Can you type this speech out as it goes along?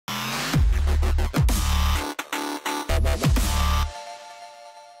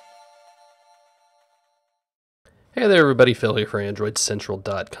Hey there everybody, Phil here for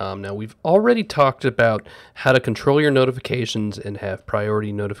AndroidCentral.com. Now we've already talked about how to control your notifications and have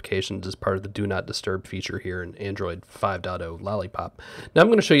priority notifications as part of the Do Not Disturb feature here in Android 5.0 Lollipop. Now I'm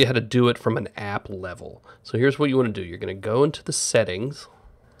going to show you how to do it from an app level. So here's what you want to do. You're going to go into the settings.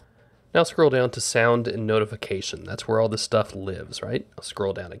 Now scroll down to sound and notification. That's where all this stuff lives, right? I'll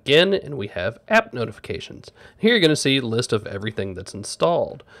scroll down again and we have app notifications. Here you're going to see a list of everything that's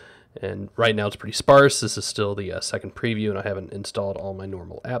installed. And right now it's pretty sparse. This is still the second preview and I haven't installed all my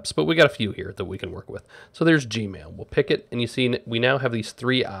normal apps, but we got a few here that we can work with. So there's Gmail. We'll pick it and you see we now have these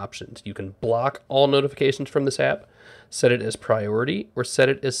three options. You can block all notifications from this app, set it as priority, or set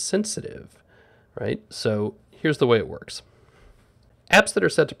it as sensitive, right? So here's the way it works. Apps that are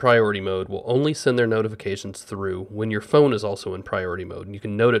set to priority mode will only send their notifications through when your phone is also in priority mode, and you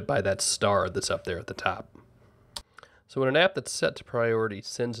can note it by that star that's up there at the top. So when an app that's set to priority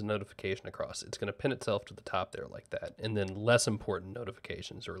sends a notification across, it's going to pin itself to the top there like that, and then less important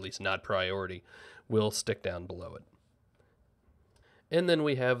notifications, or at least not priority, will stick down below it. And then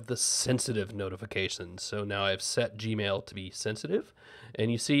we have the sensitive notifications. So now I've set Gmail to be sensitive,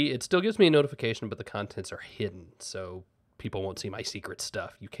 and you see it still gives me a notification, but the contents are hidden, so people won't see my secret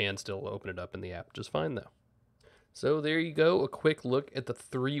stuff. You can still open it up in the app just fine though. So there you go, a quick look at the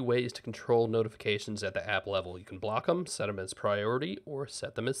three ways to control notifications at the app level. You can block them, set them as priority, or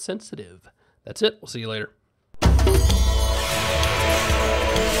set them as sensitive. That's it. We'll see you later.